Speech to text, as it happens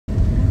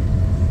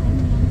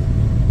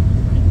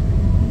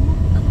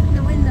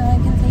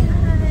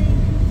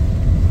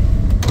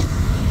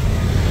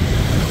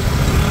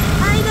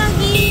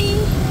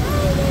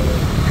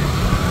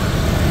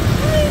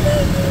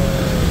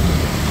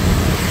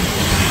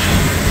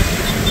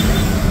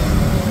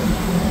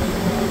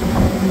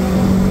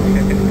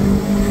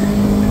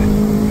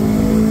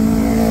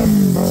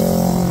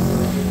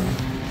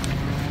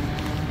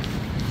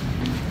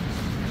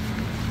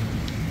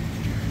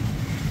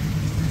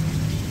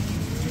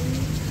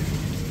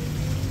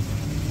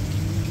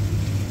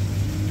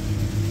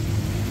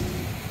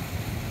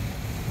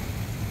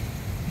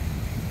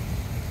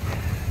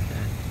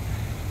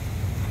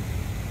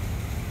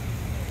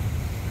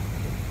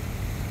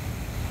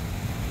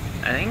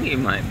think he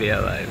might be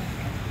alive.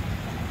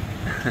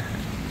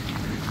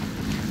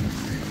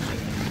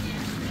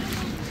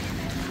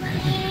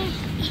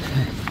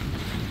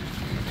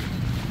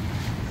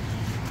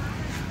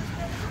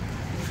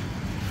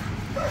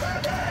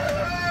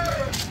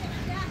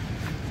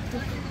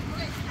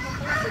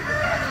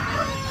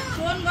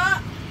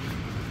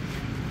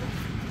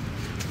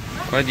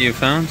 What you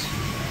found?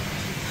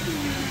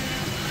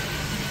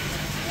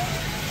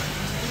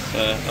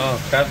 Oh,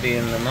 crabby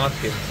in the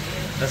market.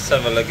 Let's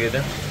have a look at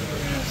it.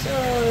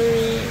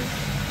 Sorry.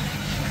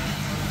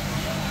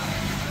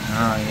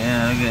 Oh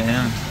yeah, look at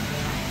him.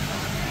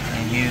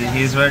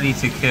 He's ready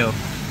to kill,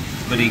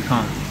 but he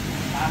can't.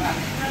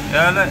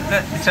 Oh look,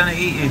 it's trying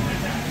to eat you.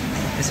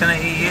 It's trying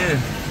to eat you.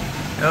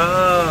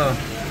 Oh.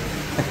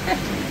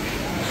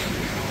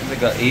 They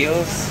got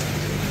eels.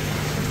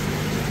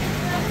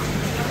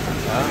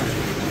 Wow.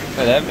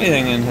 Got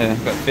everything in here.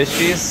 Got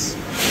fishies.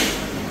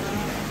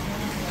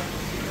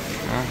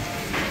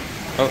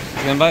 Oh,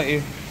 he's gonna bite you.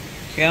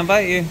 He's gonna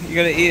bite you. You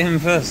gotta eat him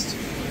first.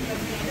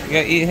 You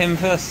gotta eat him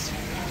first.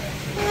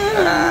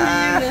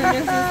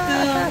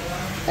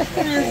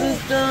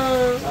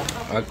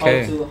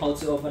 Okay. How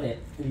to open it?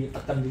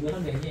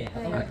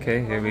 Okay,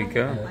 here we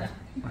go.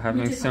 We're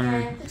having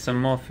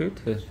some more food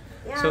here.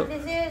 Yeah, So,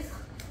 this is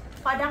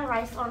Padang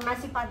rice or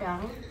Nasi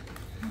Padang.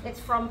 It's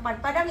from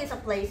Padang is a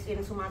place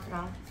in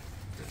Sumatra.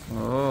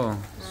 oh,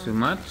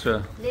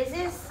 Sumatra. This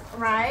is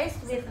rice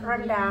with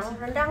rendang.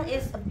 Rendang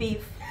is a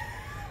beef.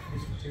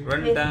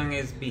 Rendang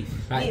is beef.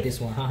 Right, this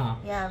one. Haha.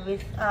 Yeah,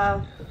 with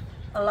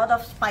a lot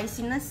of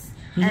spiciness.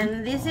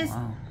 And this is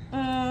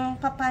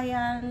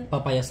papaya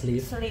Papaya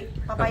leaf.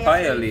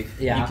 Papaya leaf.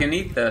 Yeah. You can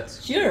eat that.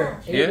 Sure.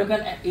 Yeah. You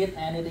can eat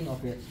anything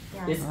of it.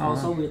 Yeah. It's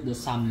also with the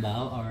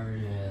sambal or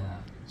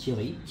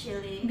chili.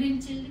 Chili.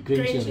 Green chili.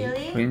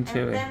 Green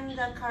chili. And then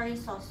the curry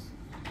sauce.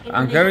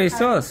 And curry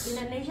sauce?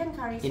 Indonesian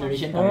curry sauce.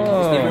 Indonesian curry.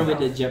 Oh. It's different with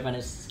the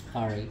Japanese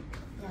curry.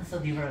 Yeah. So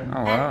different.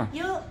 Oh wow. And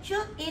you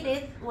should eat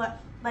it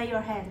by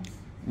your hands.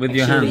 With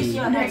your Actually- With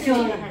hands. your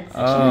hands.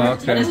 Oh,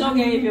 But it's okay.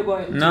 okay if you're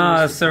going.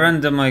 No, I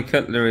surrender my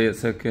cutlery.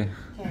 It's okay.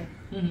 Okay.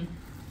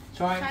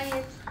 Try. Try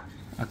it.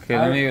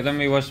 Okay, let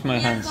me wash my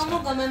hands.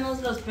 ¿Cómo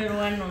comemos los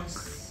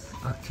peruanos?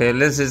 Okay,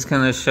 Liz is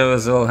gonna show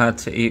us all how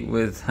to eat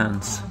with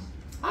hands.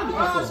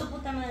 Oh, su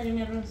puta madre,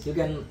 mi arroz. You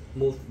can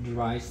move the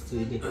rice to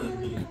the.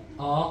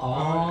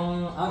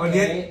 Oh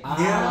Okay.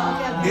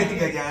 dia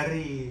 3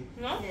 jari.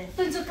 No? Yes.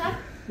 Tunjukkan.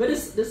 But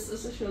this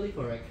is actually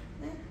correct.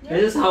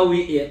 This is how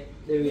we eat.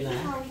 Very nice.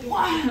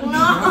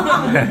 No.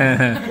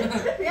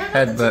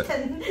 Headbutt.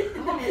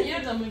 Oh,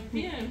 mierda, muy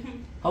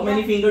bien. How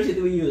many fingers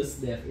did we use,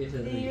 Dev? Is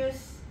it We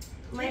use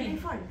maybe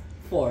four.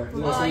 4.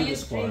 We Oh, also I use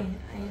used 4. 3.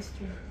 I used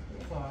 3.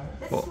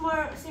 This is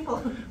more simple.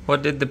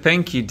 What did the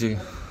pinky do?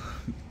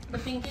 The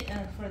pinky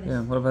for this.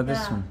 Yeah, what about this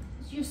Yeah. one?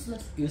 It's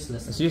useless.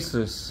 Useless. It's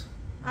useless.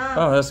 Ah,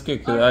 Oh, that's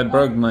good, 'cause I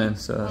broke mine,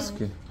 so that's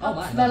good. Oh,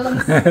 bye.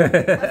 Balance.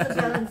 what's the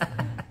balance?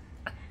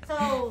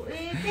 So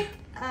we pick,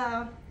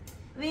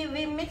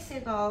 we mix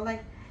it all.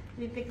 Like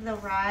we pick the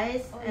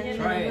rice Oh, and yeah,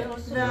 Try then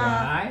it. the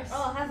Rice.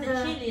 Oh, it has the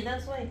chili,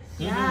 that's why.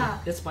 Yeah.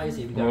 It's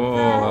spicy. We got Oh.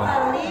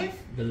 the leaf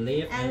the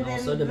leaf and and then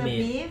also the the meat.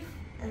 beef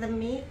and the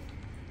meat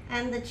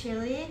and the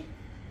chili.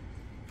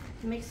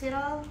 Mix it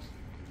all.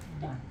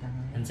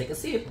 And take a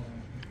sip.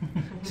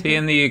 See,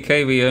 in the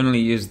UK, we only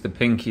use the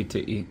pinky to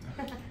eat.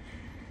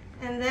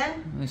 And then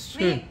That's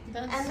true.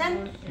 That's and then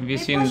Have you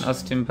we seen push-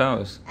 Austin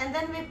Powers? and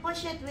then we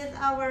push it with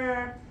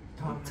our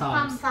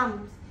Thumbs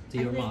thumbs. to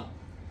your mouth.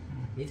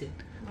 Eat it.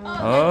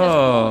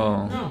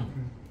 Oh. No.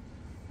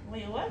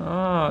 Wait, what?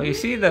 Oh, you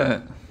see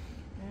that?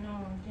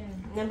 No, again.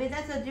 Maybe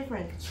that's the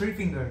difference. 3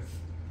 fingers.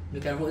 Be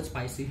careful, it's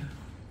spicy.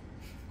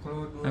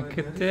 Kalau dua Look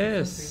at jari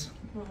this.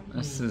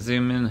 Let's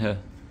zoom in here.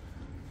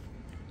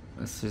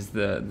 This is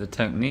the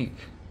technique.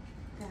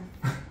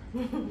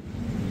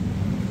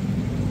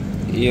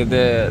 You're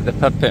the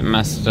puppet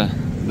master,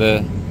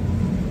 the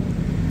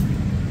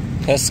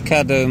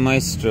pescado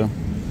maestro.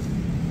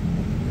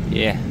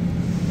 Yeah.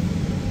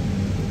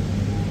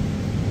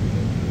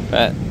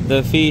 Pet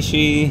the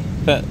fishy,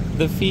 pet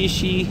the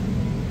fishy.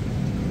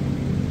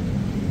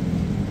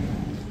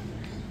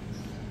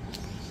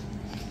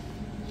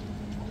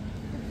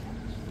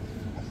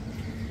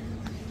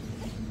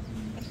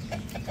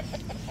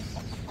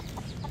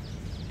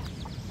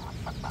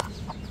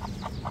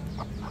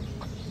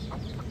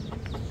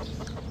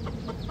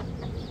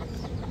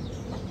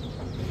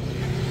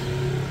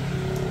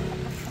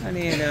 What are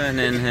you doing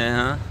in here,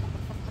 huh?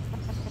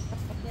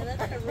 Yeah,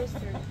 that's a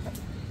rooster.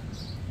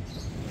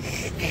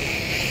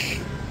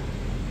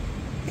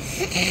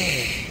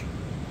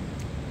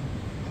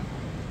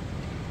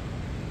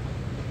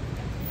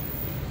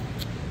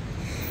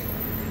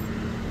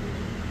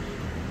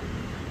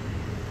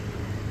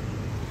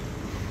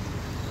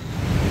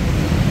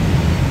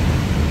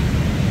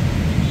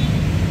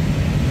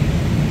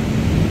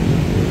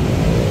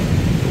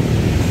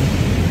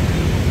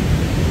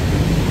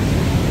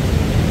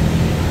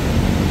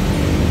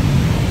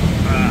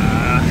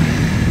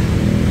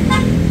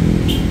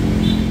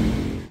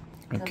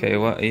 Okay,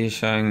 what are you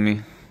showing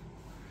me?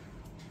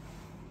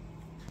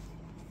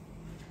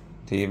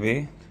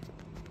 TV.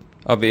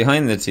 Oh,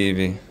 behind the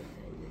TV.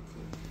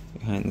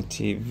 Behind the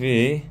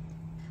TV.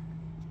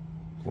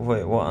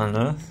 Wait, what on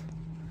earth?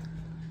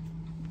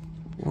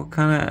 What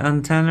kind of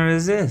antenna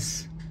is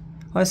this?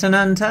 Oh, it's an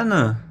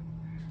antenna.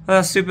 Oh,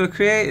 that's super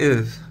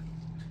creative.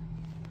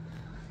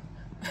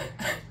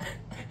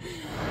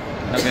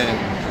 Okay,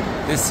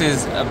 this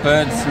is a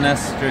bird's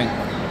nest string.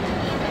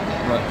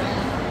 What?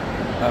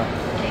 Oh,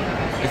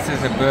 this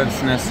is a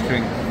bird's nest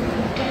string.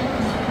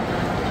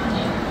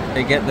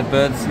 They get the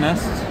bird's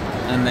nest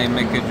and they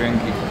make a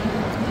drinky.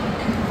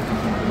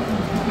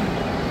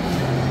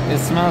 It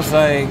smells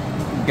like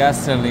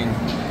gasoline.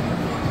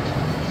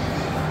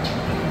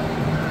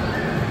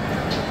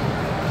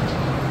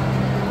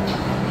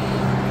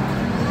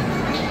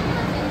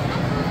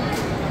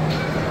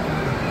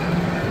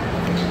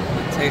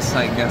 It tastes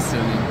like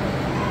gasoline.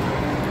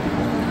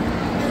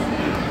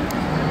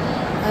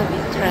 Have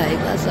you tried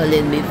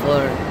gasoline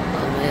before?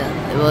 Oh man,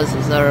 it was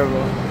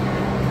horrible.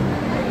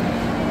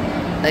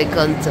 Eye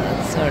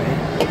contact, sorry.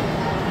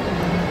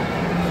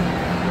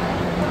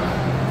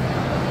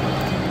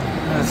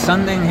 There's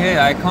something here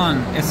I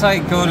can't. It's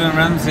like Gordon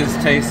Ramsay's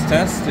taste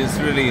test. It's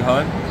really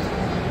hard.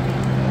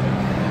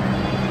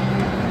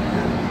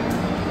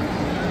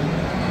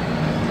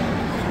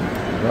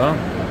 Well,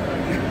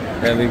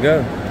 there we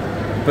go.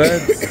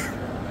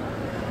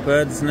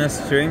 Bird's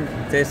nest drink.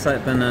 Tastes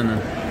like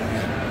banana.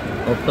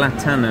 Or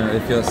platano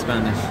if you're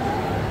Spanish.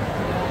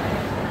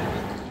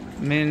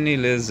 Mini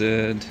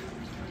lizard.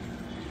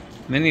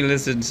 Mini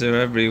lizards are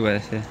everywhere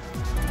here.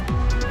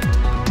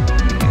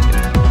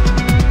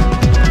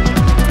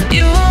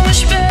 You are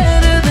much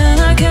better than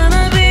I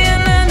cannot be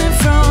an ending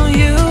from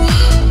you.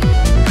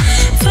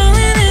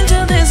 Falling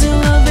into this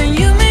love and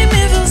you make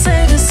me feel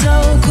safe, it's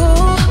so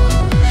cool.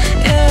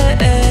 Yeah,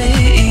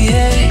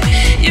 yeah.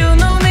 You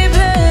know me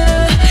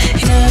better.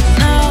 Yeah,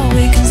 now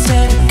we can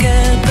stay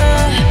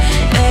together.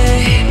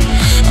 Hey,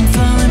 I'm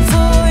falling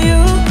for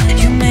you.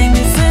 You make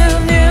me feel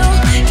new.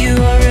 You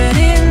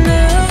already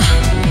knew.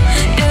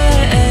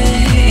 Yeah,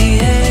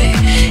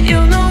 you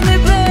know me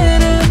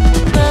better.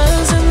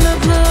 Buzz in the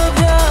blue of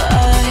your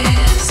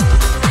eyes,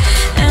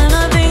 and I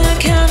think I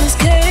can't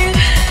escape.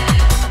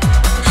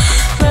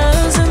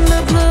 Buzz in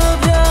the blue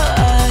of your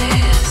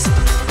eyes.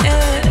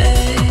 Yeah,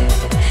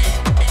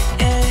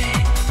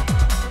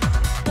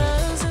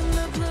 Buzz in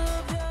the blue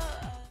of your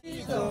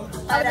eyes.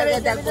 Ahora que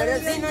te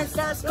acuerdas si no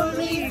estás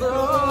conmigo.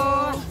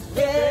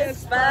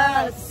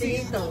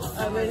 Despacito,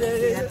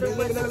 abre tu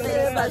cuerpo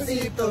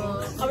despacito.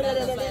 Abre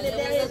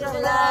tu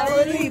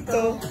favorito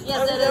y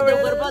hacer de tu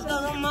cuerpo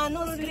todo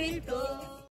manuscrito.